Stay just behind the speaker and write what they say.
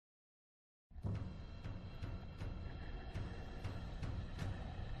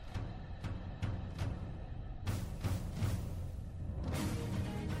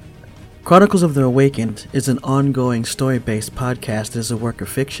Chronicles of the Awakened is an ongoing story-based podcast that is a work of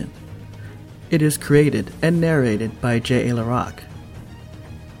fiction. It is created and narrated by J.A. LaRock.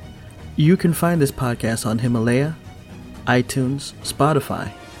 You can find this podcast on Himalaya, iTunes,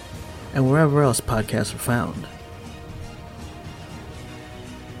 Spotify, and wherever else podcasts are found.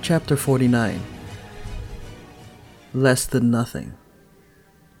 Chapter 49. Less Than Nothing.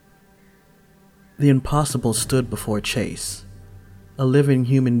 The impossible stood before Chase, a living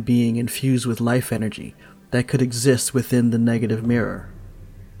human being infused with life energy that could exist within the negative mirror.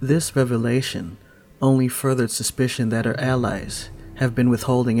 This revelation only furthered suspicion that her allies have been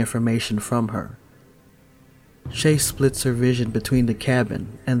withholding information from her. Chase splits her vision between the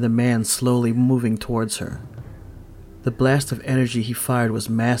cabin and the man slowly moving towards her. The blast of energy he fired was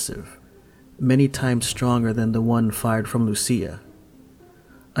massive, many times stronger than the one fired from Lucia.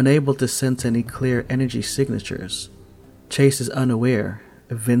 Unable to sense any clear energy signatures, Chase is unaware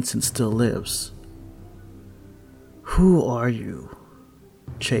if Vincent still lives. "Who are you?"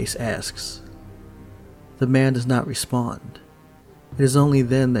 Chase asks. The man does not respond. It is only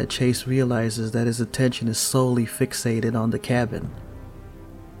then that Chase realizes that his attention is solely fixated on the cabin.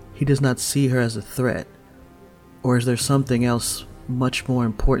 He does not see her as a threat, or is there something else much more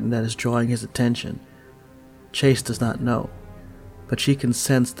important that is drawing his attention? Chase does not know, but she can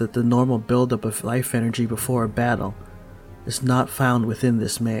sense that the normal buildup of life energy before a battle is not found within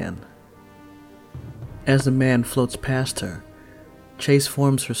this man. As the man floats past her, Chase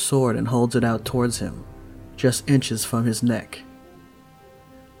forms her sword and holds it out towards him, just inches from his neck.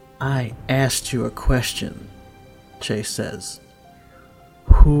 "I asked you a question," Chase says.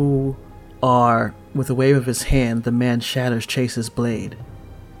 "Who are..." With a wave of his hand, the man shatters Chase's blade.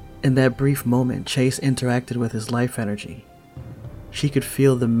 In that brief moment, Chase interacted with his life energy. She could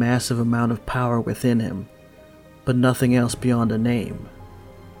feel the massive amount of power within him, but nothing else beyond a name.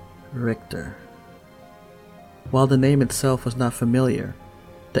 Richter. While the name itself was not familiar,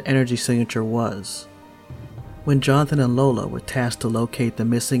 the energy signature was. When Jonathan and Lola were tasked to locate the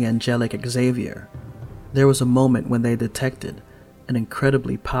missing angelic Xavier, there was a moment when they detected an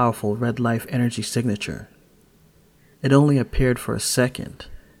incredibly powerful red life energy signature. It only appeared for a second,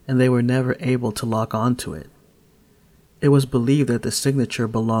 and they were never able to lock onto it. It was believed that the signature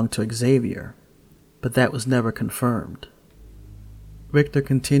belonged to Xavier, but that was never confirmed. Richter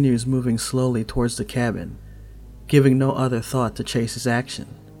continues moving slowly towards the cabin, giving no other thought to Chase's action.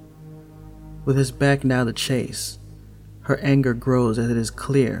 With his back now to Chase, her anger grows as it is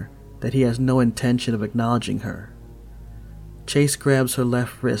clear that he has no intention of acknowledging her. Chase grabs her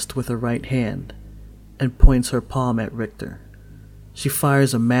left wrist with her right hand and points her palm at Richter. She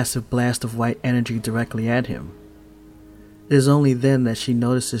fires a massive blast of white energy directly at him. It is only then that she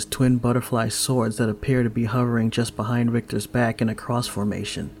notices twin butterfly swords that appear to be hovering just behind Richter's back in a cross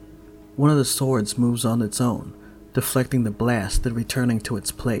formation. One of the swords moves on its own, deflecting the blast and returning to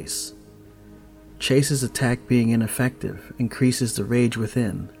its place. Chase's attack being ineffective increases the rage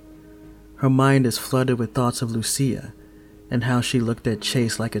within. Her mind is flooded with thoughts of Lucia and how she looked at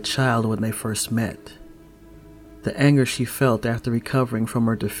Chase like a child when they first met. The anger she felt after recovering from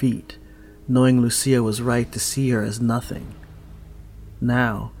her defeat, knowing Lucia was right to see her as nothing.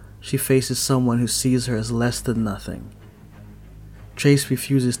 Now, she faces someone who sees her as less than nothing. Chase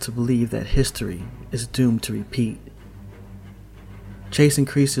refuses to believe that history is doomed to repeat. Chase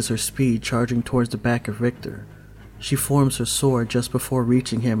increases her speed, charging towards the back of Richter. She forms her sword just before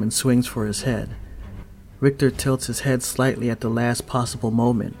reaching him and swings for his head. Richter tilts his head slightly at the last possible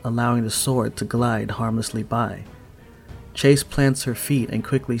moment, allowing the sword to glide harmlessly by. Chase plants her feet and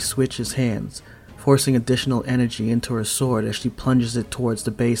quickly switches hands, forcing additional energy into her sword as she plunges it towards the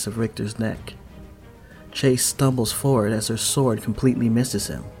base of Richter's neck. Chase stumbles forward as her sword completely misses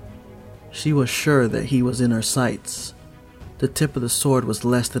him. She was sure that he was in her sights. The tip of the sword was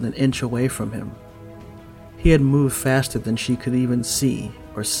less than an inch away from him. He had moved faster than she could even see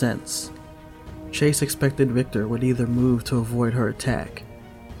or sense. Chase expected Richter would either move to avoid her attack,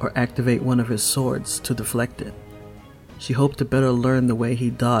 or activate one of his swords to deflect it. She hoped to better learn the way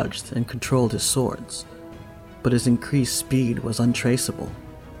he dodged and controlled his swords, but his increased speed was untraceable.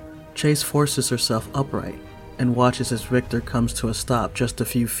 Chase forces herself upright and watches as Richter comes to a stop just a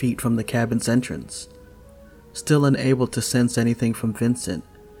few feet from the cabin's entrance. Still unable to sense anything from Vincent,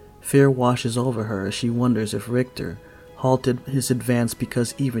 fear washes over her as she wonders if Richter halted his advance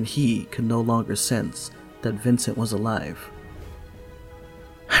because even he could no longer sense that Vincent was alive.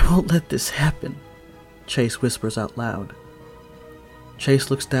 "I won't let this happen," Chase whispers out loud.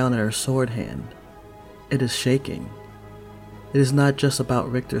 Chase looks down at her sword hand. It is shaking. It is not just about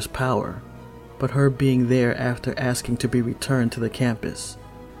Richter's power, but her being there after asking to be returned to the campus.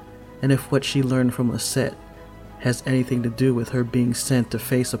 and if what she learned from Lisette has anything to do with her being sent to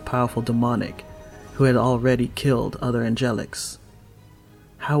face a powerful demonic who had already killed other angelics.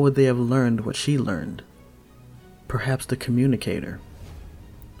 How would they have learned what she learned? Perhaps the communicator.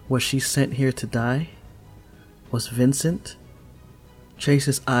 Was she sent here to die? Was Vincent?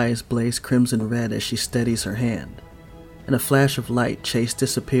 Chase's eyes blaze crimson red as she steadies her hand. In a flash of light, Chase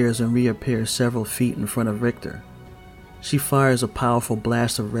disappears and reappears several feet in front of Richter. She fires a powerful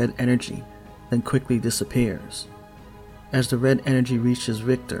blast of red energy, then quickly disappears. As the red energy reaches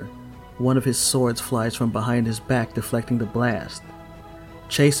Richter, one of his swords flies from behind his back, deflecting the blast.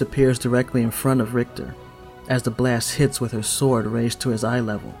 Chase appears directly in front of Richter, as the blast hits with her sword raised to his eye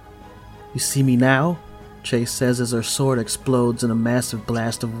level. "You see me now?" Chase says as her sword explodes in a massive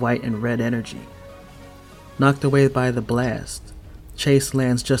blast of white and red energy. Knocked away by the blast, Chase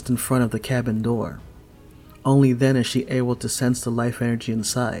lands just in front of the cabin door. Only then is she able to sense the life energy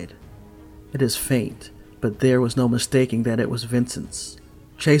inside. It is faint, but there was no mistaking that it was Vincent's.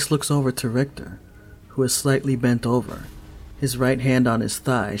 Chase looks over to Richter, who is slightly bent over. His right hand on his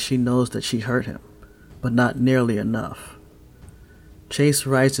thigh. She knows that she hurt him, but not nearly enough. Chase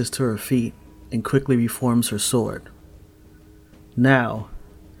rises to her feet and quickly reforms her sword. "Now,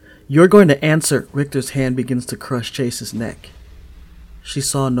 you're going to answer." Richter's hand begins to crush Chase's neck. She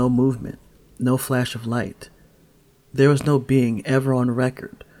saw no movement, no flash of light. There was no being ever on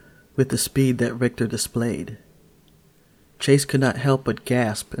record with the speed that Richter displayed. Chase could not help but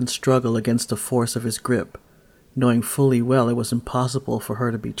gasp and struggle against the force of his grip, knowing fully well it was impossible for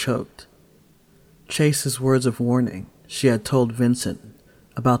her to be choked. Chase's words of warning she had told Vincent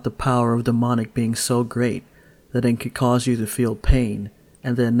about the power of demonic being so great that it could cause you to feel pain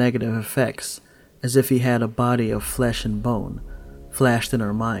and their negative effects as if he had a body of flesh and bone, flashed in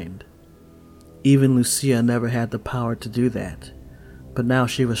her mind. Even Lucia never had the power to do that, but now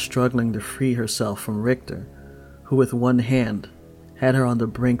she was struggling to free herself from Richter, who with one hand had her on the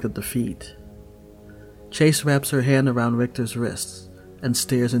brink of defeat. Chase wraps her hand around Richter's wrists and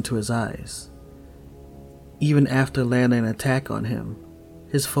stares into his eyes. Even after landing an attack on him,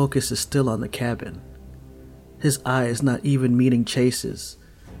 his focus is still on the cabin. His eyes not even meeting Chase's,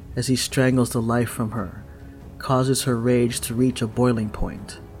 as he strangles the life from her, causes her rage to reach a boiling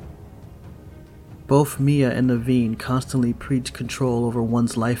point. Both Mia and Naveen constantly preach control over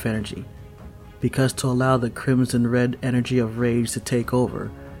one's life energy, because to allow the crimson red energy of rage to take over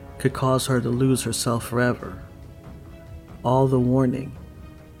could cause her to lose herself forever. All the warning,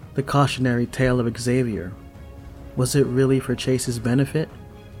 the cautionary tale of Xavier, was it really for Chase's benefit?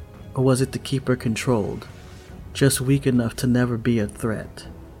 Or was it to keep her controlled, just weak enough to never be a threat?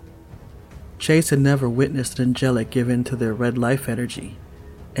 Chase had never witnessed an angelic give in to their red life energy,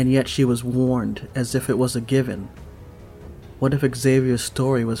 and yet she was warned as if it was a given. What if Xavier's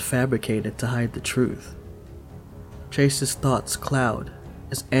story was fabricated to hide the truth? Chase's thoughts cloud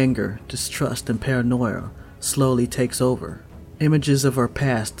as anger, distrust, and paranoia slowly takes over. Images of her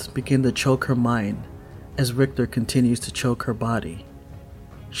past begin to choke her mind as Richter continues to choke her body.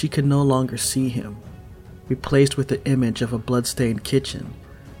 She can no longer see him. Replaced with the image of a blood-stained kitchen,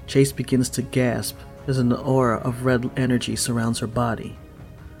 Chase begins to gasp as an aura of red energy surrounds her body.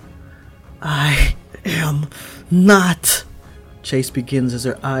 "I am not," Chase begins as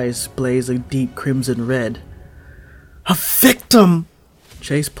her eyes blaze a deep crimson red, "a victim."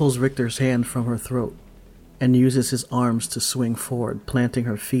 Chase pulls Richter's hand from her throat and uses his arms to swing forward, planting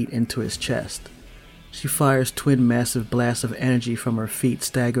her feet into his chest. She fires twin massive blasts of energy from her feet,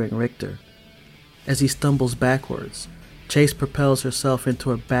 staggering Richter. As he stumbles backwards, Chase propels herself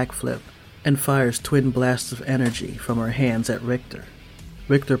into a backflip and fires twin blasts of energy from her hands at Richter.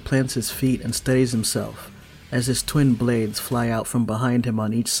 Richter plants his feet and steadies himself as his twin blades fly out from behind him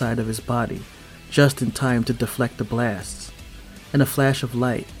on each side of his body, just in time to deflect the blasts. In a flash of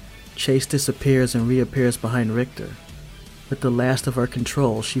light, Chase disappears and reappears behind Richter. With the last of her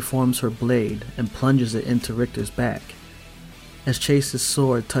control, she forms her blade and plunges it into Richter's back. As Chase's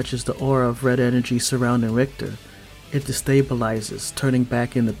sword touches the aura of red energy surrounding Richter, it destabilizes, turning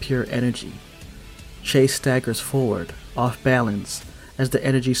back into pure energy. Chase staggers forward, off balance, as the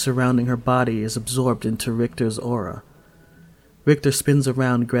energy surrounding her body is absorbed into Richter's aura. Richter spins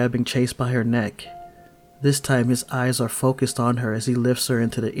around, grabbing Chase by her neck. This time his eyes are focused on her as he lifts her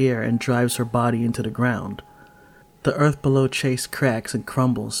into the air and drives her body into the ground. The earth below Chase cracks and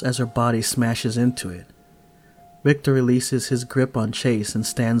crumbles as her body smashes into it. Richter releases his grip on Chase and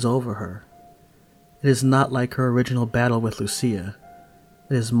stands over her. It is not like her original battle with Lucia.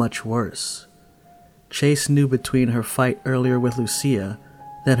 It is much worse. Chase knew between her fight earlier with Lucia,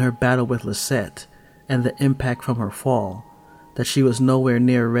 then her battle with Lisette, and the impact from her fall, that she was nowhere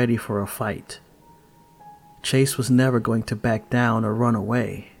near ready for a fight. Chase was never going to back down or run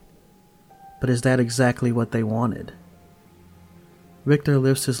away. But is that exactly what they wanted? Richter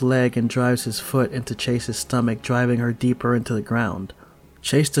lifts his leg and drives his foot into Chase's stomach, driving her deeper into the ground.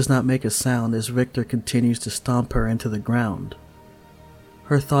 Chase does not make a sound as Richter continues to stomp her into the ground.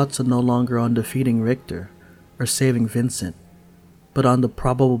 Her thoughts are no longer on defeating Richter or saving Vincent, but on the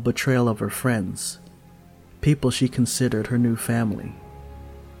probable betrayal of her friends, people she considered her new family.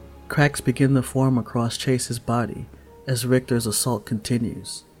 Cracks begin to form across Chase's body as Richter's assault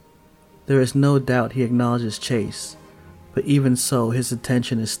continues. There is no doubt he acknowledges Chase, but even so, his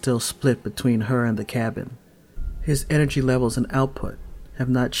attention is still split between her and the cabin. His energy levels and output have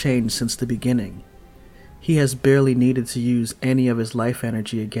not changed since the beginning. He has barely needed to use any of his life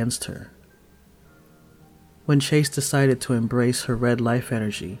energy against her. When Chase decided to embrace her red life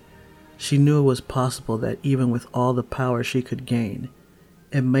energy, she knew it was possible that even with all the power she could gain,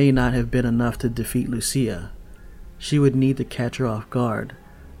 it may not have been enough to defeat Lucia. She would need to catch her off guard,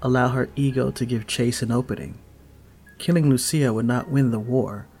 allow her ego to give Chase an opening. Killing Lucia would not win the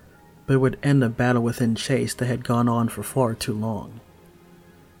war, but it would end a battle within Chase that had gone on for far too long.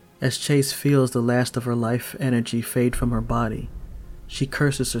 As Chase feels the last of her life energy fade from her body, she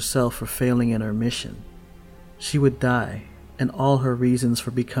curses herself for failing in her mission. She would die, and all her reasons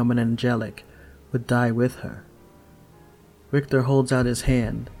for becoming angelic would die with her. Richter holds out his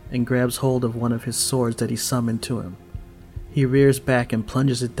hand and grabs hold of one of his swords that he summoned to him. He rears back and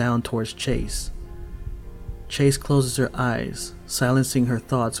plunges it down towards Chase. Chase closes her eyes, silencing her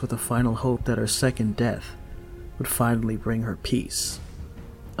thoughts with a final hope that her second death would finally bring her peace.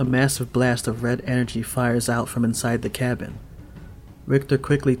 A massive blast of red energy fires out from inside the cabin. Richter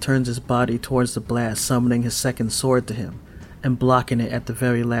quickly turns his body towards the blast, summoning his second sword to him and blocking it at the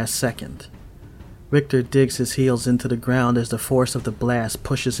very last second. Richter digs his heels into the ground as the force of the blast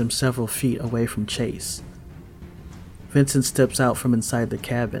pushes him several feet away from Chase. Vincent steps out from inside the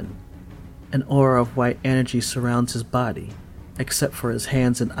cabin. An aura of white energy surrounds his body, except for his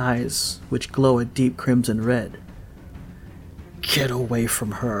hands and eyes, which glow a deep crimson red. "Get away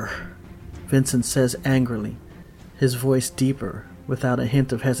from her," Vincent says angrily, his voice deeper, without a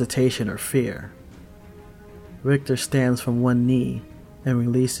hint of hesitation or fear. Richter stands from one knee and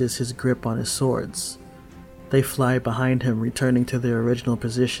releases his grip on his swords. They fly behind him, returning to their original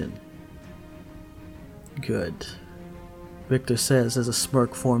position. "Good," Richter says as a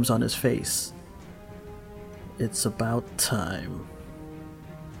smirk forms on his face. "It's about time."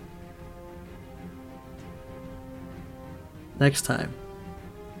 Next time,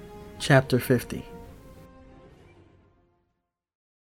 Chapter 50.